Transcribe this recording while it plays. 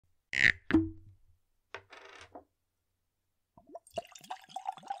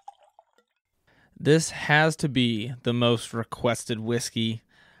This has to be the most requested whiskey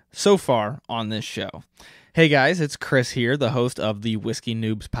so far on this show. Hey guys, it's Chris here, the host of the Whiskey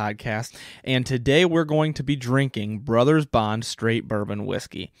Noobs podcast, and today we're going to be drinking Brothers Bond Straight Bourbon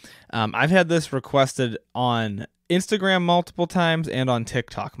Whiskey. I've had this requested on Instagram multiple times and on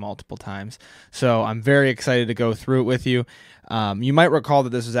TikTok multiple times, so I'm very excited to go through it with you. You might recall that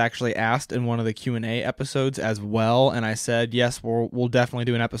this was actually asked in one of the Q&A episodes as well, and I said, yes, we'll definitely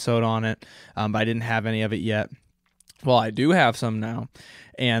do an episode on it, but I didn't have any of it yet. Well, I do have some now,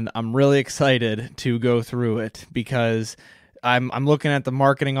 and I'm really excited to go through it because I'm looking at the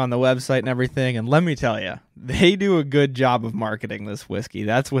marketing on the website and everything, and let me tell you, they do a good job of marketing this whiskey.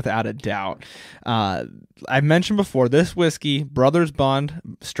 That's without a doubt. I mentioned before, this whiskey, Brothers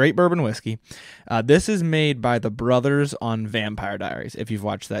Bond Straight Bourbon Whiskey, this is made by the brothers on Vampire Diaries, if you've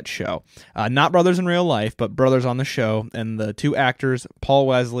watched that show. Not brothers in real life, but brothers on the show, and the two actors, Paul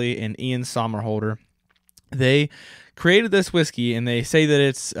Wesley and Ian Somerhalder, they created this whiskey, and they say that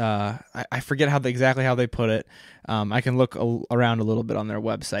it's, I forget exactly how they put it. I can look around a little bit on their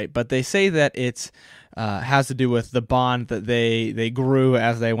website, but they say that it's has to do with the bond that they grew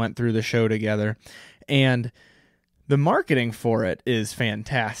as they went through the show together. And the marketing for it is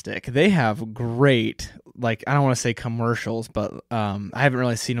fantastic. They have great, I don't want to say commercials, but I haven't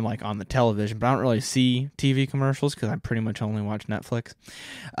really seen them on the television, but I don't really see TV commercials because I pretty much only watch Netflix.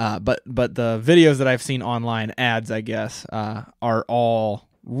 But the videos that I've seen online, ads, I guess, are all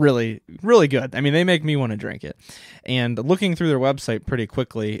really, really good. I mean, they make me want to drink it. And looking through their website pretty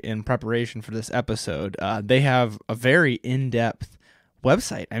quickly in preparation for this episode, they have a very in-depth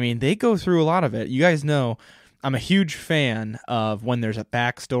website. I mean, they go through a lot of it. You guys know I'm a huge fan of when there's a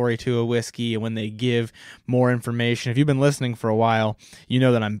backstory to a whiskey and when they give more information. If you've been listening for a while, you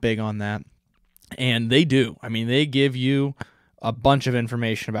know that I'm big on that. And they do. I mean, they give you a bunch of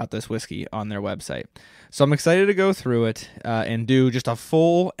information about this whiskey on their website. So I'm excited to go through it and do just a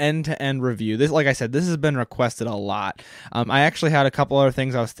full end-to-end review. This, like I said, this has been requested a lot. I actually had a couple other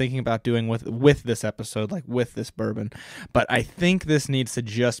things I was thinking about doing with this episode, with this bourbon, but I think this needs to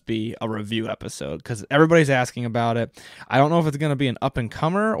just be a review episode because everybody's asking about it. I don't know if it's going to be an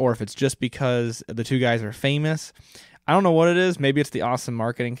up-and-comer or if it's just because the two guys are famous. I don't know what it is. Maybe it's the awesome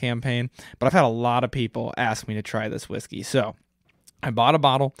marketing campaign, but I've had a lot of people ask me to try this whiskey. So I bought a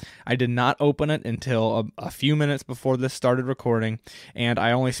bottle. I did not open it until a few minutes before this started recording, and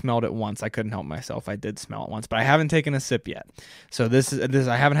I only smelled it once. I couldn't help myself. I did smell it once, but I haven't taken a sip yet. So this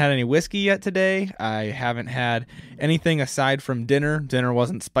I haven't had any whiskey yet today. I haven't had anything aside from dinner. Dinner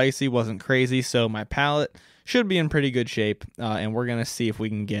wasn't spicy, wasn't crazy, so my palate should be in pretty good shape, and we're going to see if we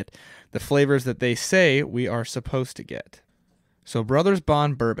can get the flavors that they say we are supposed to get. So Brothers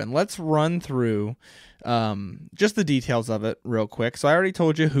Bond Bourbon, let's run through just the details of it real quick. So I already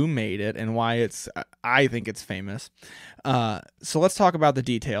told you who made it and why I think it's famous. So let's talk about the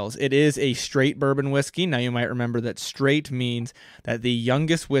details. It is a straight bourbon whiskey. Now you might remember that straight means that the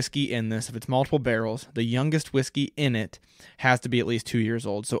youngest whiskey in this, if it's multiple barrels, the youngest whiskey in it has to be at least 2 years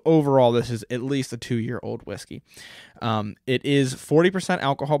old. So overall, this is at least a 2-year-old whiskey. It is 40%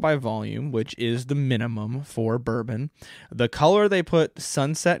 alcohol by volume, which is the minimum for bourbon. The color they put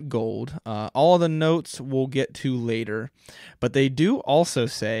sunset gold. All of the notes we'll get to later, but they do also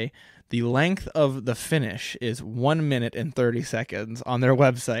say the length of the finish is 1 minute and 30 seconds on their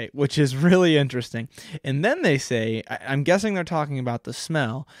website, which is really interesting. And then they say, I'm guessing they're talking about the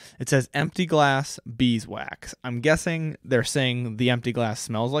smell. It says empty glass beeswax. I'm guessing they're saying the empty glass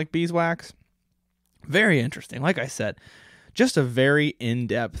smells like beeswax. Very interesting. Like I said, just a very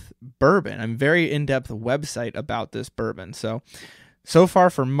in-depth bourbon. I'm very in-depth website about this bourbon. So far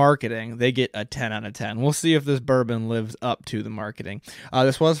for marketing, they get a 10 out of 10. We'll see if this bourbon lives up to the marketing.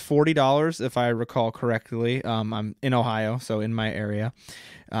 This was $40, if I recall correctly. I'm in Ohio, so in my area.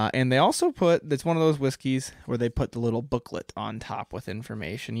 And they also it's one of those whiskeys where they put the little booklet on top with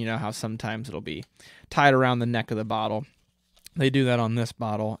information. You know how sometimes it'll be tied around the neck of the bottle. They do that on this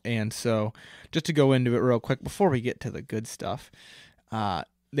bottle. And so just to go into it real quick before we get to the good stuff,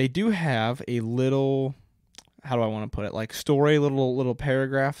 they do have a little, how do I want to put it, story, little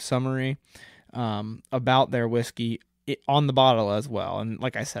paragraph summary about their whiskey on the bottle as well. And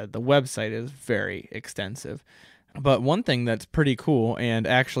like I said, the website is very extensive. But one thing that's pretty cool and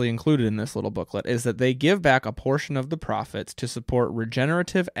actually included in this little booklet is that they give back a portion of the profits to support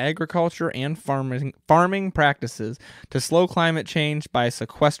regenerative agriculture and farming practices to slow climate change by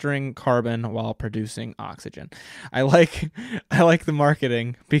sequestering carbon while producing oxygen. I like I like the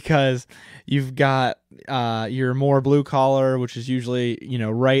marketing because you've got your more blue collar, which is usually,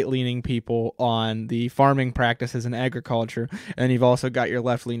 right leaning people on the farming practices and agriculture, and you've also got your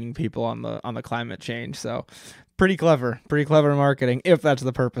left leaning people on the climate change. So pretty clever marketing, if that's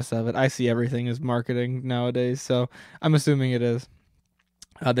the purpose of it. I see everything as marketing nowadays, so I'm assuming it is.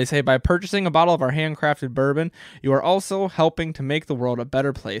 They say, by purchasing a bottle of our handcrafted bourbon, you are also helping to make the world a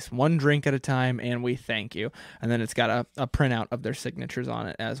better place, one drink at a time, and we thank you. And then it's got a printout of their signatures on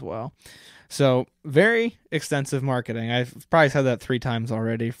it as well. So very extensive marketing. I've probably said that 3 times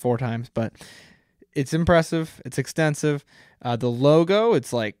already, 4 times, but it's impressive. It's extensive. The logo,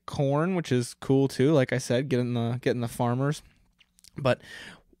 it's like corn, which is cool too. Like I said, getting the farmers. But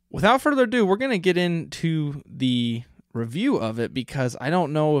without further ado, we're going to get into the review of it, because I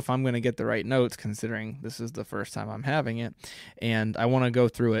don't know if I'm going to get the right notes, considering this is the first time I'm having it, and I want to go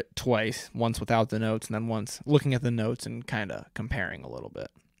through it twice, once without the notes and then once looking at the notes and kind of comparing a little bit.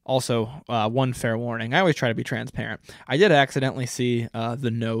 Also, one fair warning, I always try to be transparent. I did accidentally see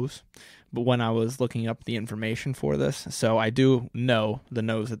the nose, but when I was looking up the information for this, so I do know the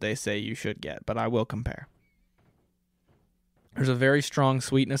nose that they say you should get, but I will compare. There's a very strong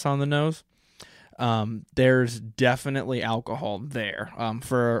sweetness on the nose. There's definitely alcohol there.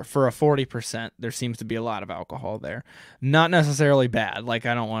 For a 40%, there seems to be a lot of alcohol there. Not necessarily bad. Like,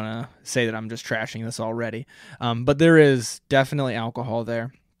 I don't want to say that I'm just trashing this already. But there is definitely alcohol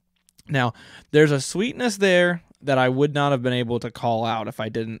there. Now, there's a sweetness there that I would not have been able to call out if I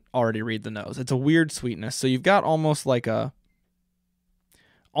didn't already read the nose. It's a weird sweetness. So you've got almost like a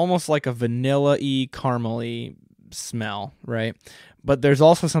vanilla-y, caramel-y smell, right? But there's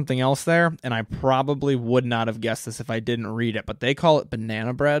also something else there, and I probably would not have guessed this if I didn't read it, but they call it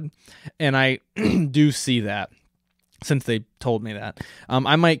banana bread, and I do see that since they told me that.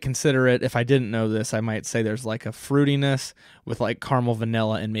 I might consider it, if I didn't know this, I might say there's like a fruitiness with like caramel,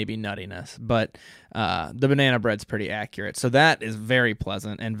 vanilla, and maybe nuttiness, but the banana bread's pretty accurate. So that is very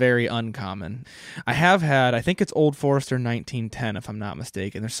pleasant and very uncommon. I have had, I think it's Old Forester 1910, if I'm not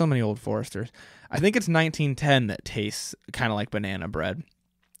mistaken. There's so many Old Foresters. I think it's 1910 that tastes kind of like banana bread,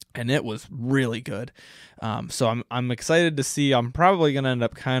 and it was really good. So I'm excited to see. I'm probably going to end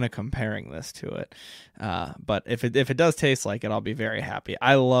up kind of comparing this to it. But if it does taste like it, I'll be very happy.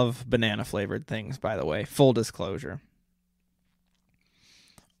 I love banana flavored things, by the way, full disclosure.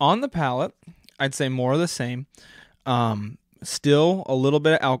 On the palate, I'd say more of the same. Still a little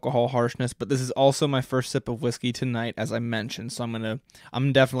bit of alcohol harshness, but this is also my first sip of whiskey tonight, as I mentioned. So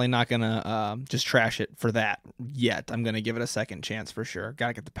I'm definitely not gonna just trash it for that yet. I'm gonna give it a second chance for sure.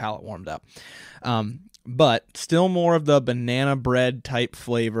 Gotta get the palate warmed up. But still more of the banana bread type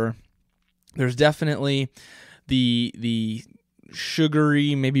flavor. There's definitely the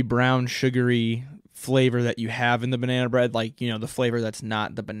sugary, maybe brown sugary flavor that you have in the banana bread, like, the flavor that's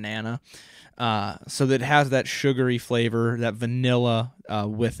not the banana. So that it has that sugary flavor, that vanilla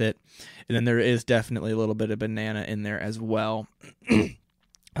with it. And then there is definitely a little bit of banana in there as well.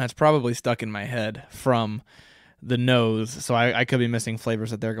 That's probably stuck in my head from the nose, so I could be missing flavors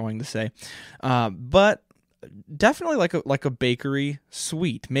that they're going to say. But definitely like a bakery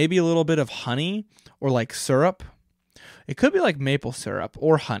sweet. Maybe a little bit of honey or like syrup. It could be like maple syrup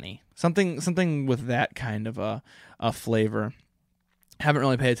or honey. Something with that kind of a flavor. Haven't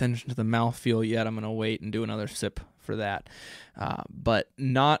really paid attention to the mouthfeel yet. I'm going to wait and do another sip for that. But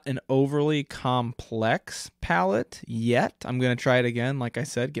not an overly complex palate yet. I'm going to try it again, like I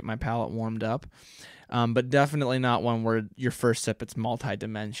said, get my palate warmed up. But definitely not one where your first sip, it's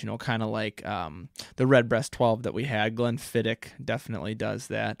multi-dimensional, kind of like the Redbreast 12 that we had. Glenfiddich definitely does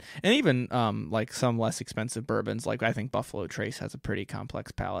that. And even like some less expensive bourbons, like I think Buffalo Trace has a pretty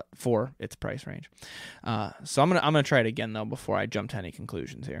complex palate for its price range. So I'm gonna try it again, though, before I jump to any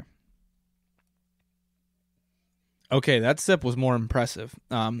conclusions here. Okay, that sip was more impressive.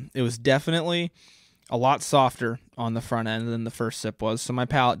 It was definitely a lot softer on the front end than the first sip was, so my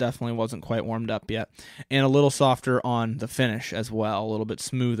palate definitely wasn't quite warmed up yet. And a little softer on the finish as well, a little bit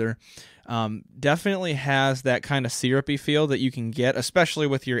smoother. Definitely has that kind of syrupy feel that you can get, especially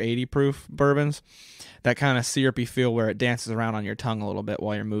with your 80 proof bourbons. That kind of syrupy feel where it dances around on your tongue a little bit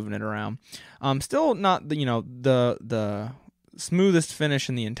while you're moving it around. Still not the smoothest finish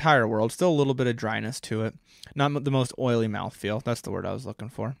in the entire world. Still a little bit of dryness to it. Not the most oily mouthfeel. That's the word I was looking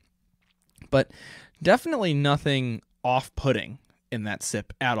for. But definitely nothing off-putting in that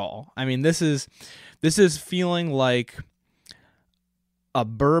sip at all. I mean, this is feeling like a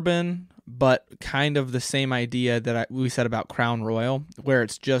bourbon, but kind of the same idea that we said about Crown Royal, where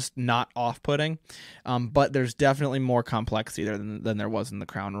it's just not off-putting, but there's definitely more complexity there than there was in the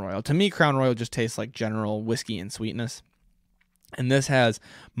Crown Royal. To me, Crown Royal just tastes like general whiskey and sweetness, and this has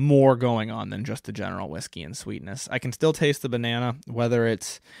more going on than just the general whiskey and sweetness. I can still taste the banana, whether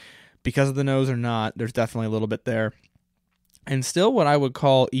it's because of the nose or not. There's definitely a little bit there, and still what I would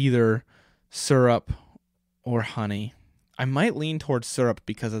call either syrup or honey. I might lean towards syrup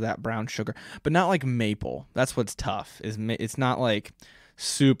because of that brown sugar, but not like maple. That's what's tough. It's not like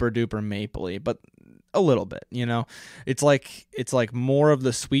super duper mapley, but a little bit, you know. It's like more of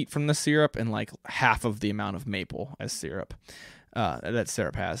the sweet from the syrup and like half of the amount of maple as syrup that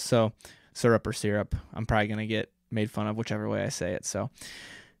syrup has. So syrup or syrup, I'm probably gonna get made fun of whichever way I say it. So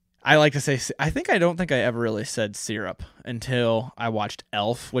I like to say, I don't think I ever really said syrup until I watched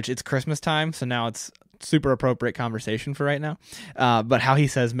Elf, which it's Christmas time, so now it's super appropriate conversation for right now. But how he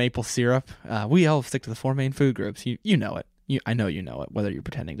says maple syrup, we elves stick to the 4 main food groups. You know it. I know you know it, whether you're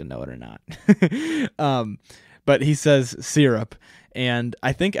pretending to know it or not. But he says syrup, and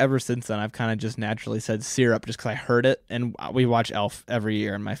I think ever since then I've kind of just naturally said syrup just because I heard it, and we watch Elf every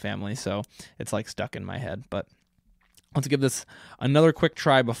year in my family, so it's like stuck in my head. But let's give this another quick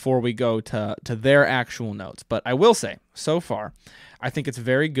try before we go to their actual notes. But I will say, so far, I think it's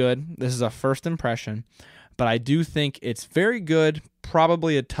very good. This is a first impression, but I do think it's very good,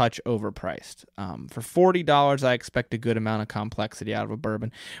 probably a touch overpriced. For $40, I expect a good amount of complexity out of a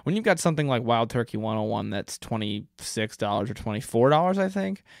bourbon. When you've got something like Wild Turkey 101 that's $26 or $24, I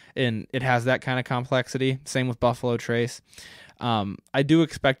think, and it has that kind of complexity, same with Buffalo Trace, I do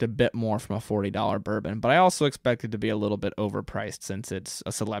expect a bit more from a $40 bourbon, but I also expect it to be a little bit overpriced since it's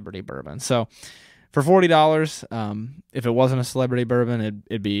a celebrity bourbon. So for $40, if it wasn't a celebrity bourbon,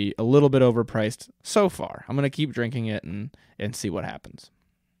 it'd be a little bit overpriced so far. I'm going to keep drinking it and see what happens.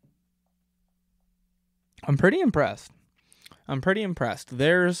 I'm pretty impressed.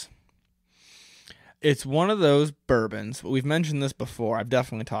 It's one of those bourbons, we've mentioned this before, I've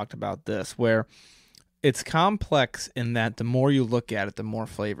definitely talked about this, where it's complex in that the more you look at it, the more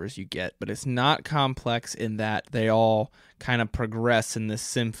flavors you get. But it's not complex in that they all kind of progress in this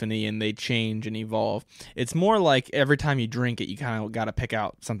symphony and they change and evolve. It's more like every time you drink it, you kind of got to pick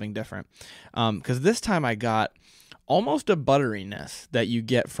out something different. Because this time I got almost a butteriness that you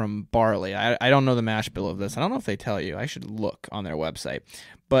get from barley. I don't know the mash bill of this. I don't know if they tell you. I should look on their website.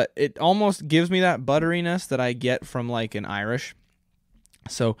 But it almost gives me that butteriness that I get from like an Irish.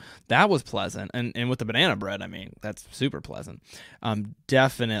 So that was pleasant. And with the banana bread, I mean, that's super pleasant.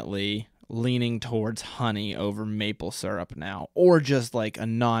 Definitely leaning towards honey over maple syrup now, or just like a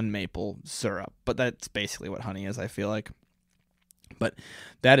non-maple syrup. But that's basically what honey is, I feel like. But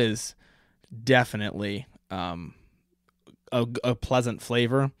that is definitely a pleasant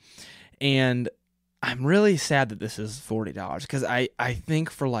flavor. And I'm really sad that this is $40 because I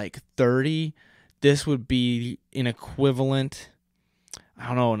think for like $30, this would be an equivalent. I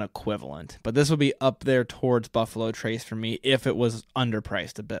don't know an equivalent, but this would be up there towards Buffalo Trace for me if it was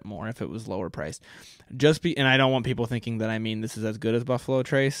underpriced a bit more, if it was lower priced. And I don't want people thinking that I mean this is as good as Buffalo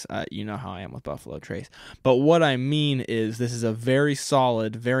Trace. You know how I am with Buffalo Trace. But what I mean is this is a very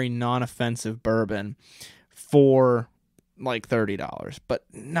solid, very non-offensive bourbon for like $30, but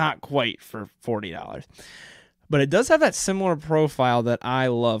not quite for $40. But it does have that similar profile that I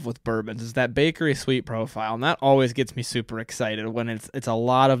love with bourbons, is that bakery sweet profile, and that always gets me super excited when it's a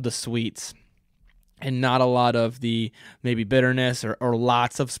lot of the sweets and not a lot of the maybe bitterness or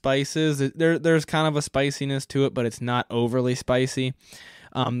lots of spices. There's kind of a spiciness to it, but it's not overly spicy.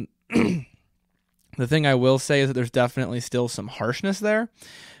 The thing I will say is that there's definitely still some harshness there.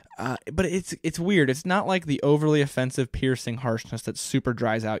 But it's weird. It's not like the overly offensive, piercing harshness that super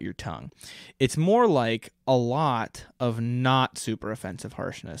dries out your tongue. It's more like a lot of not super offensive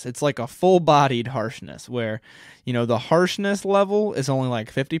harshness. It's like a full-bodied harshness where, you know, the harshness level is only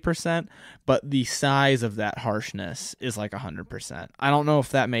like 50%, but the size of that harshness is like 100%. I don't know if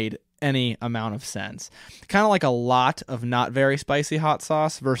that made any amount of sense. Kind of like a lot of not very spicy hot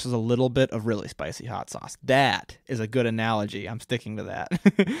sauce versus a little bit of really spicy hot sauce. That is a good analogy. I'm sticking to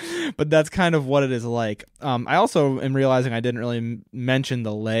that. But that's kind of what it is like. I also am realizing I didn't really mention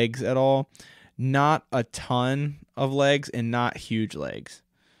the legs at all. Not a ton of legs and not huge legs.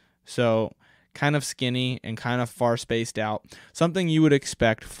 So kind of skinny and kind of far spaced out. Something you would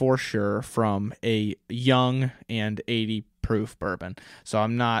expect for sure from a young and 80 proof bourbon. So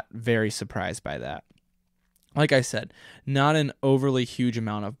I'm not very surprised by that. Like I said, not an overly huge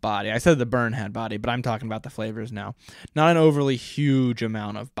amount of body. I said the burn had body, but I'm talking about the flavors now. Not an overly huge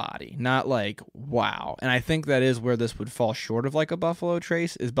amount of body. Not like, wow. And I think that is where this would fall short of like a Buffalo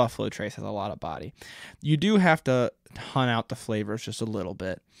Trace, is Buffalo Trace has a lot of body. You do have to hunt out the flavors just a little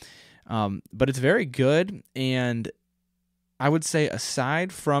bit. But it's very good, and I would say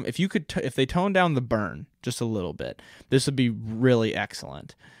aside from, if they tone down the burn just a little bit, this would be really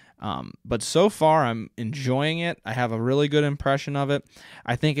excellent. But so far, I'm enjoying it. I have a really good impression of it.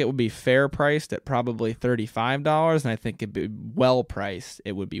 I think it would be fair priced at probably $35, and I think it'd be well priced.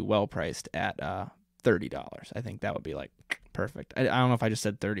 It would be well priced at $30. I think that would be like perfect. I don't know if I just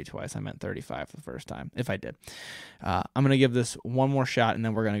said 30 twice. I meant 35 the first time. If I did, I'm gonna give this one more shot, and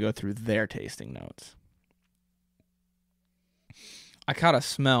then we're gonna go through their tasting notes. I caught a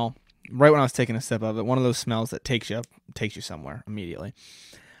smell right when I was taking a sip of it. One of those smells that takes you somewhere immediately.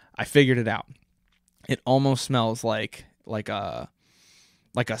 I figured it out. It almost smells like a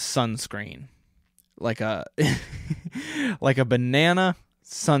sunscreen, like a like a banana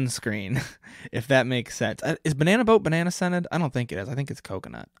sunscreen, if that makes sense. Is Banana Boat banana scented? I don't think it is. I think it's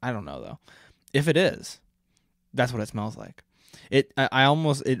coconut. I don't know though. If it is, that's what it smells like. It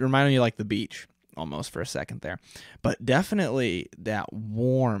reminded me of like the beach almost for a second there, but definitely that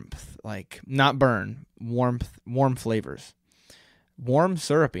warmth, like not burn, warm flavors. Warm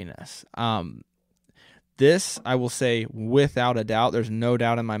syrupiness. This, I will say, without a doubt, there's no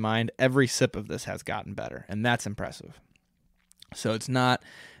doubt in my mind, every sip of this has gotten better, and that's impressive. So it's not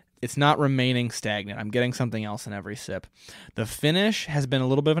remaining stagnant. I'm getting something else in every sip. The finish has been a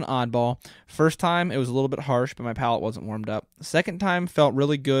little bit of an oddball. First time, it was a little bit harsh, but my palate wasn't warmed up. Second time, felt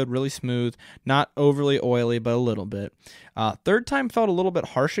really good, really smooth, not overly oily, but a little bit. Third time, felt a little bit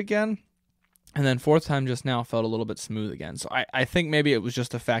harsh again. And then fourth time just now felt a little bit smooth again. So I think maybe it was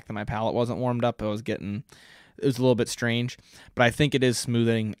just the fact that my palate wasn't warmed up. It was a little bit strange. But I think it is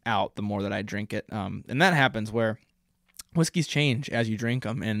smoothing out the more that I drink it. And that happens where whiskeys change as you drink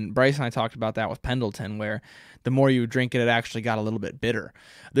them. And Bryce and I talked about that with Pendleton, where the more you drink it, it actually got a little bit bitter.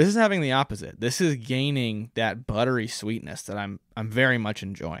 This is having the opposite. This is gaining that buttery sweetness that I'm very much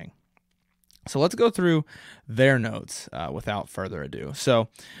enjoying. So let's go through their notes without further ado. So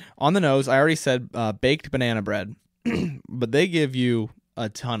on the nose, I already said baked banana bread, but they give you a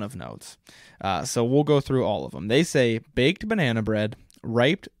ton of notes. So we'll go through all of them. They say baked banana bread,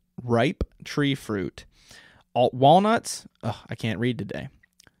 ripe tree fruit, walnuts. I can't read today.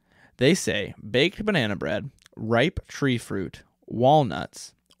 They say baked banana bread, ripe tree fruit,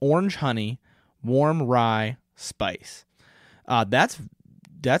 walnuts, orange honey, warm rye, spice.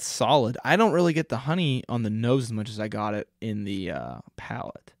 That's solid. I don't really get the honey on the nose as much as I got it in the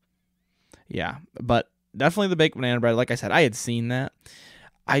palate. Yeah, but definitely the baked banana bread. Like I said, I had seen that.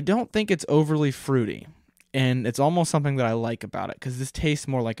 I don't think it's overly fruity, and it's almost something that I like about it because this tastes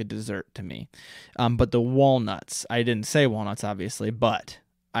more like a dessert to me. But the walnuts, I didn't say walnuts, obviously, but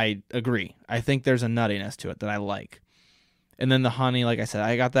I agree. I think there's a nuttiness to it that I like. And then the honey, like I said,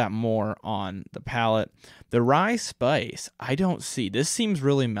 I got that more on the palate. The rye spice, I don't see. This seems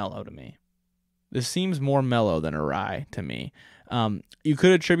really mellow to me. This seems more mellow than a rye to me. You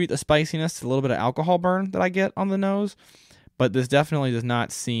could attribute the spiciness to a little bit of alcohol burn that I get on the nose, but this definitely does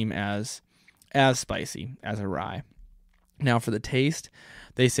not seem as spicy as a rye. Now for the taste,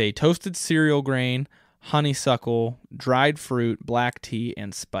 they say toasted cereal grain, honeysuckle, dried fruit, black tea,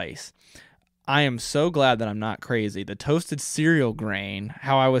 and spice. I am so glad that I'm not crazy. The toasted cereal grain,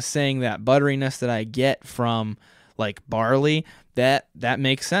 how I was saying that butteriness that I get from like barley, that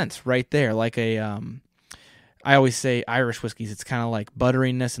makes sense right there. Like I always say Irish whiskeys, it's kind of like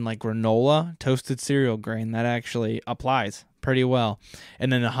butteriness and like granola, toasted cereal grain. That actually applies pretty well.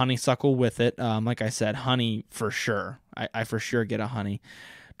 And then the honeysuckle with it. Like I said, honey for sure. I for sure get a honey.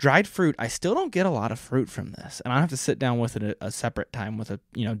 Dried fruit, I still don't get a lot of fruit from this, and I have to sit down with it a separate time with a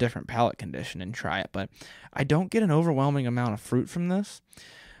different palate condition and try it, but I don't get an overwhelming amount of fruit from this.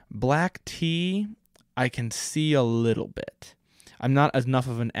 Black tea, I can see a little bit. I'm not enough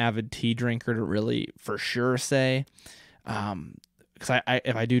of an avid tea drinker to really for sure say, because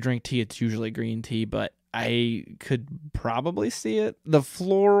if I do drink tea, it's usually green tea, but I could probably see it. The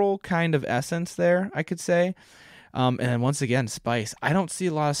floral kind of essence there, I could say. And then once again, spice. I don't see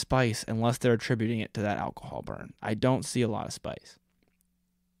a lot of spice unless they're attributing it to that alcohol burn. I don't see a lot of spice.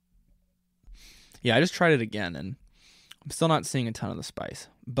 Yeah, I just tried it again, and I'm still not seeing a ton of the spice.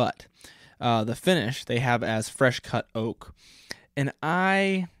 But the finish they have as fresh cut oak. And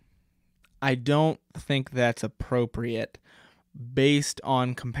I don't think that's appropriate based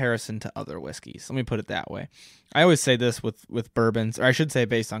on comparison to other whiskeys. Let me put it that way. I always say this with bourbons, or I should say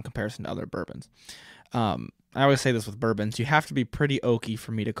based on comparison to other bourbons. I always say this with bourbons. You have to be pretty oaky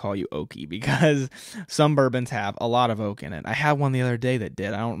for me to call you oaky, because some bourbons have a lot of oak in it. I had one the other day that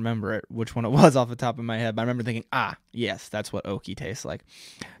did. I don't remember which one it was off the top of my head, but I remember thinking, yes, that's what oaky tastes like.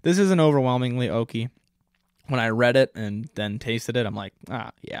 This isn't overwhelmingly oaky. When I read it and then tasted it, I'm like,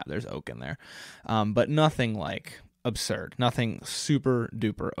 yeah, there's oak in there. But nothing like absurd, nothing super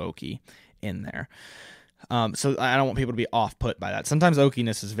duper oaky in there. So I don't want people to be off-put by that. Sometimes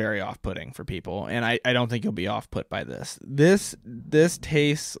oakiness is very off-putting for people, and I don't think you'll be off-put by this. This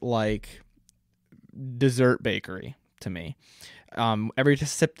tastes like dessert bakery to me. Every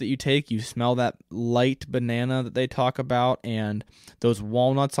sip that you take, you smell that light banana that they talk about, and those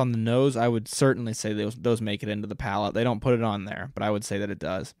walnuts on the nose. I would certainly say those make it into the palate. They don't put it on there, but I would say that it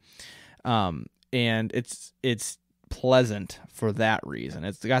does. And it's pleasant for that reason.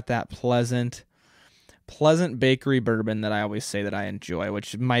 It's got that pleasant bakery bourbon that I always say that I enjoy,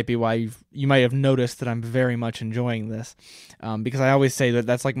 which might be why you might have noticed that I'm very much enjoying this, because I always say that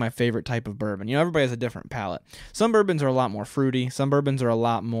that's like my favorite type of bourbon. Everybody has a different palate. Some bourbons are a lot more fruity. Some bourbons are a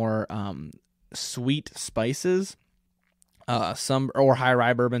lot more sweet spices. Some or high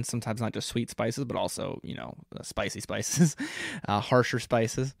rye bourbons, sometimes not just sweet spices, but also spicy spices, harsher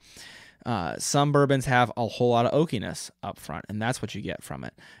spices. Some bourbons have a whole lot of oakiness up front, and that's what you get from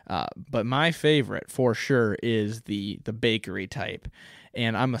it. But my favorite, for sure, is the bakery type.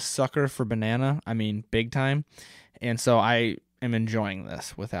 And I'm a sucker for banana, big time. And so I am enjoying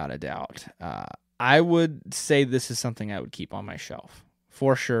this without a doubt. I would say this is something I would keep on my shelf,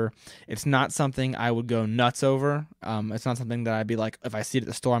 for sure. It's not something I would go nuts over. It's not something that I'd be like, if I see it at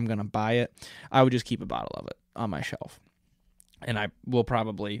the store, I'm going to buy it. I would just keep a bottle of it on my shelf. And I will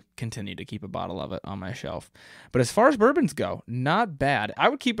probably continue to keep a bottle of it on my shelf. But as far as bourbons go, not bad. I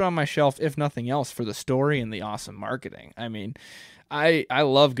would keep it on my shelf, if nothing else, for the story and the awesome marketing. I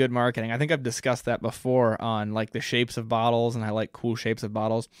love good marketing. I think I've discussed that before on like the shapes of bottles, and I like cool shapes of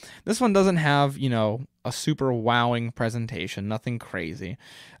bottles. This one doesn't have, a super wowing presentation, nothing crazy.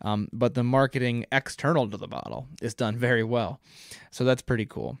 But the marketing external to the bottle is done very well. So that's pretty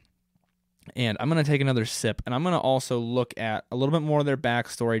cool. And I'm going to take another sip, and I'm going to also look at a little bit more of their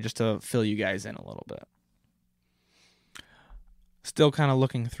backstory just to fill you guys in a little bit. Still kind of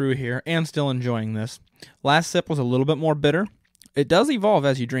looking through here and still enjoying this. Last sip was a little bit more bitter. It does evolve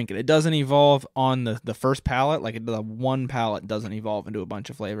as you drink it. It doesn't evolve on the first palate. Like the one palate doesn't evolve into a bunch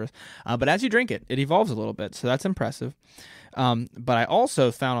of flavors. But as you drink it, it evolves a little bit, so that's impressive. But I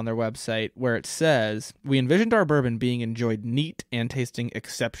also found on their website where it says, we envisioned our bourbon being enjoyed neat and tasting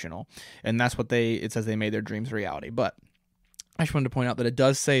exceptional. And that's what it says they made their dreams a reality. But I just wanted to point out that it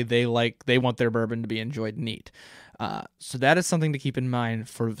does say they want their bourbon to be enjoyed neat. So that is something to keep in mind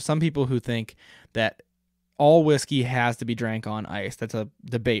for some people who think that all whiskey has to be drank on ice. That's a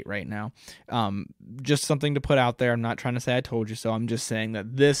debate right now. Just something to put out there. I'm not trying to say I told you so. I'm just saying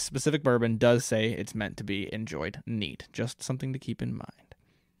that this specific bourbon does say it's meant to be enjoyed neat. Just something to keep in mind.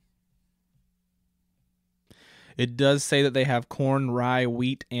 It does say that they have corn, rye,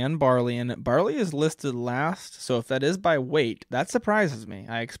 wheat, and barley in it. Barley is listed last, so if that is by weight, that surprises me.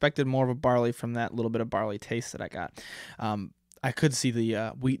 I expected more of a barley from that little bit of barley taste that I got. I could see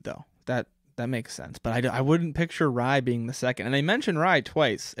the wheat, though. That makes sense, but I wouldn't picture rye being the second. And they mentioned rye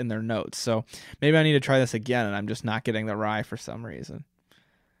twice in their notes, so maybe I need to try this again, and I'm just not getting the rye for some reason.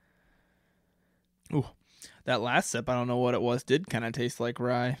 Ooh, that last sip, I don't know what it was, did kind of taste like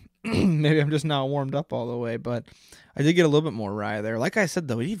rye. Maybe I'm just not warmed up all the way, but I did get a little bit more rye there. Like I said,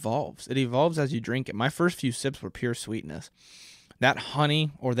 though, it evolves. It evolves as you drink it. My first few sips were pure sweetness. That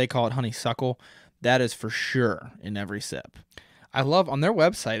honey, or they call it honeysuckle, that is for sure in every sip. I love on their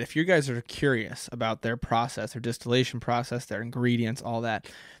website, if you guys are curious about their process, their distillation process, their ingredients, all that,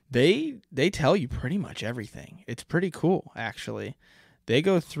 they tell you pretty much everything. It's pretty cool, actually. They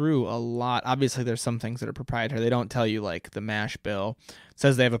go through a lot. Obviously, there's some things that are proprietary. They don't tell you, like, the mash bill. It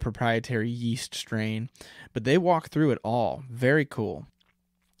says they have a proprietary yeast strain, but they walk through it all. Very cool.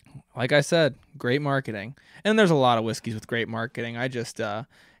 Like I said, great marketing. And there's a lot of whiskeys with great marketing. I just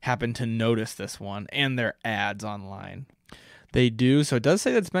happened to notice this one and their ads online. They do, so it does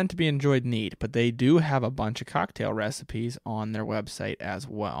say that it's meant to be enjoyed neat, but they do have a bunch of cocktail recipes on their website as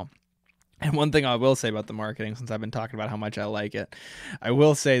well. And one thing I will say about the marketing, since I've been talking about how much I like it, I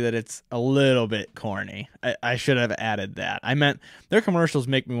will say that it's a little bit corny. I should have added that. I meant their commercials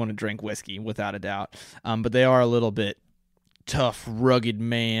make me want to drink whiskey, without a doubt, but they are a little bit tough, rugged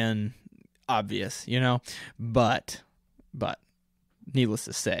man, obvious, But needless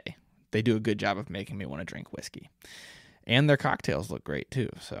to say, they do a good job of making me want to drink whiskey. And their cocktails look great too,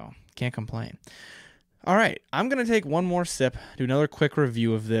 so can't complain. All right, I'm going to take one more sip, do another quick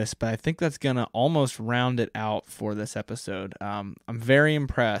review of this, but I think that's going to almost round it out for this episode. I'm very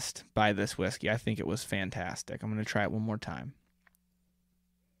impressed by this whiskey. I think it was fantastic. I'm going to try it one more time.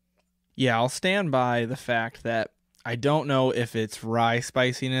 Yeah, I'll stand by the fact that I don't know if it's rye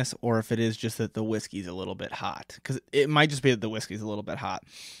spiciness or if it is just that the whiskey's a little bit hot, because it might just be that the whiskey's a little bit hot.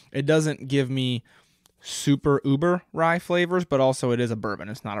 It doesn't give me super uber rye flavors, but also it is a bourbon.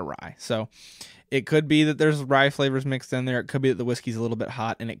 It's not a rye. So it could be that there's rye flavors mixed in there. It could be that the whiskey's a little bit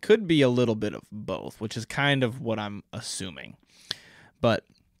hot, and it could be a little bit of both, which is kind of what I'm assuming. But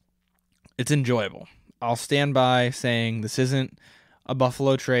it's enjoyable. I'll stand by saying this isn't a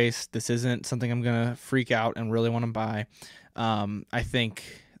Buffalo Trace. This isn't something I'm going to freak out and really want to buy. I think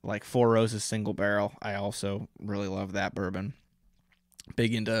like Four Roses Single Barrel, I also really love that bourbon.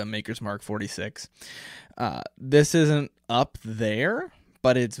 Big into Maker's Mark 46. This isn't up there,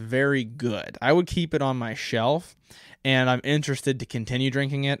 but it's very good. I would keep it on my shelf, and I'm interested to continue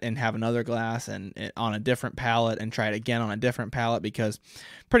drinking it and have another glass and on a different palate and try it again on a different palate, because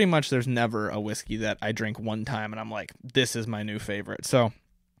pretty much there's never a whiskey that I drink one time and I'm like, this is my new favorite. So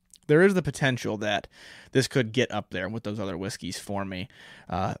there is the potential that this could get up there with those other whiskeys for me,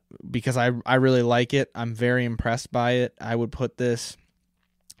 because I really like it. I'm very impressed by it. I would put this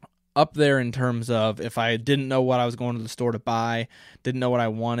up there in terms of if I didn't know what I was going to the store to buy, didn't know what I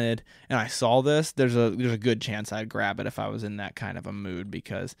wanted, and I saw this, there's a good chance I'd grab it if I was in that kind of a mood,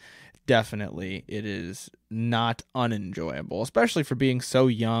 because definitely it is not unenjoyable, especially for being so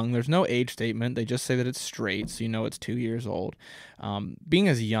young. There's no age statement. They just say that it's straight, so you know it's 2 years old. Being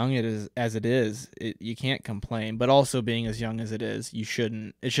as young as it is, you can't complain, but also being as young as it is, it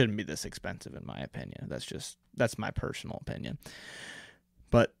shouldn't be this expensive in my opinion. That's my personal opinion.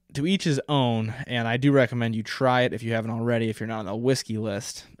 But to each his own, and I do recommend you try it if you haven't already. If you're not on the whiskey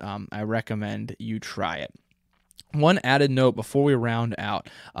list, I recommend you try it. One added note before we round out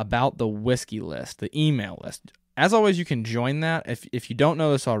about the whiskey list, the email list. As always, you can join that. If you don't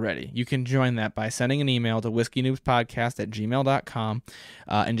know this already, you can join that by sending an email to whiskeynoobspodcast@gmail.com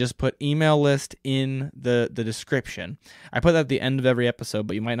and just put email list in the description. I put that at the end of every episode,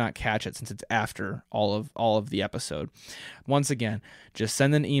 but you might not catch it since it's after all of the episode. Once again, just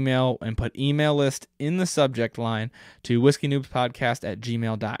send an email and put email list in the subject line to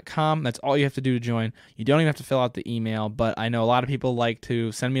whiskeynoobspodcast@gmail.com. That's all you have to do to join. You don't even have to fill out the email, but I know a lot of people like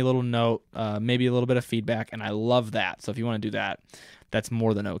to send me a little note, maybe a little bit of feedback, and I love that. So if you want to do that, that's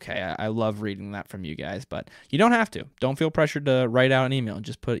more than okay. I love reading that from you guys, but you don't have to. Don't feel pressured to write out an email.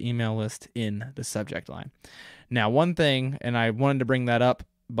 Just put email list in the subject line. Now, one thing, and I wanted to bring that up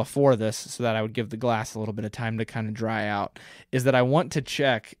before this so that I would give the glass a little bit of time to kind of dry out, is that I want to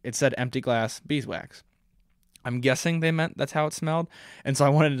check. It said empty glass beeswax. I'm guessing they meant that's how it smelled, and so I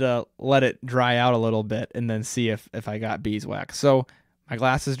wanted to let it dry out a little bit and then see if I got beeswax. So my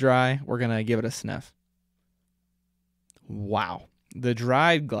glass is dry. We're going to give it a sniff. Wow. The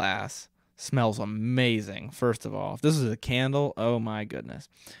dried glass smells amazing, first of all. If this is a candle, oh my goodness.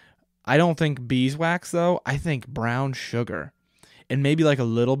 I don't think beeswax, though. I think brown sugar. And maybe like a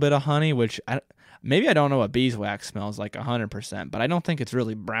little bit of honey, which maybe I don't know what beeswax smells like 100%, but I don't think it's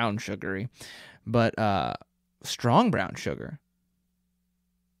really brown sugary. But strong brown sugar.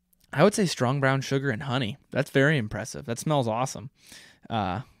 I would say strong brown sugar and honey. That's very impressive. That smells awesome.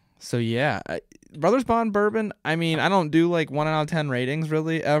 So yeah, Brothers Bond bourbon, I mean, I don't do like 1 out of 10 ratings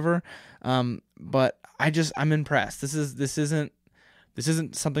really ever. But I'm impressed. This isn't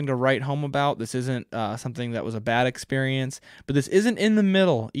something to write home about. This isn't something that was a bad experience, but this isn't in the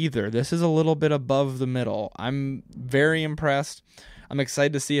middle either. This is a little bit above the middle. I'm very impressed. I'm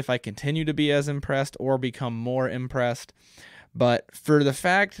excited to see if I continue to be as impressed or become more impressed. But for the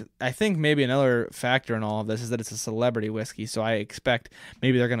fact, I think maybe another factor in all of this is that it's a celebrity whiskey, so I expect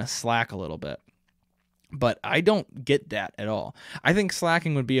maybe they're going to slack a little bit. But I don't get that at all. I think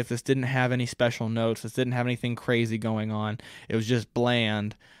slacking would be if this didn't have any special notes, this didn't have anything crazy going on, it was just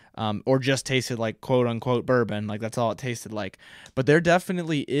bland, or just tasted like quote-unquote bourbon, like that's all it tasted like. But there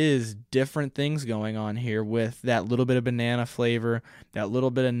definitely is different things going on here with that little bit of banana flavor, that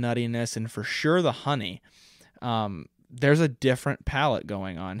little bit of nuttiness, and for sure the honey. There's a different palette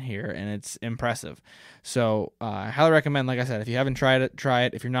going on here, and it's impressive. So I highly recommend, like I said, if you haven't tried it, try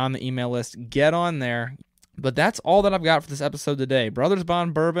it. If you're not on the email list, get on there. But that's all that I've got for this episode today. Brothers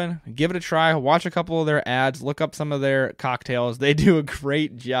Bond Bourbon, give it a try. Watch a couple of their ads. Look up some of their cocktails. They do a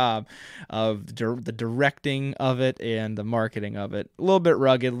great job of the directing of it and the marketing of it. A little bit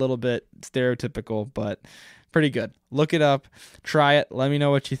rugged, a little bit stereotypical, but pretty good. Look it up. Try it. Let me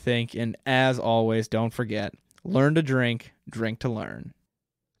know what you think. And as always, don't forget, Learn to drink, drink to learn.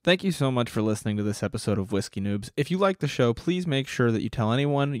 Thank you so much for listening to this episode of Whiskey Noobs. If you like the show, please make sure that you tell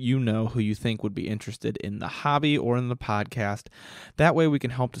anyone you know who you think would be interested in the hobby or in the podcast. That way we can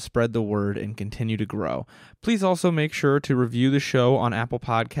help to spread the word and continue to grow. Please also make sure to review the show on Apple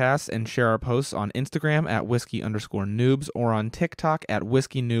Podcasts and share our posts on Instagram at whiskey_noobs or on TikTok at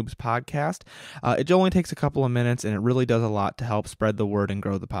Whiskey Noobs Podcast. It only takes a couple of minutes and it really does a lot to help spread the word and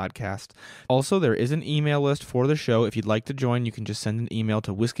grow the podcast. Also, there is an email list for the show. If you'd like to join, you can just send an email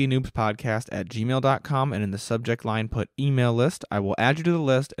to whiskeynoobspodcast@gmail.com and in the subject line put email list. I will add you to the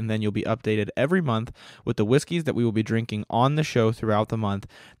list and then you'll be updated every month with the whiskeys that we will be drinking on the show throughout the month.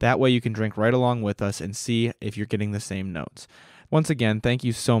 That way you can drink right along with us and see if you're getting the same notes. Once again, thank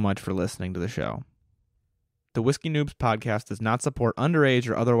you so much for listening to the show. The Whiskey Noobs Podcast does not support underage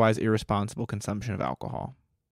or otherwise irresponsible consumption of alcohol.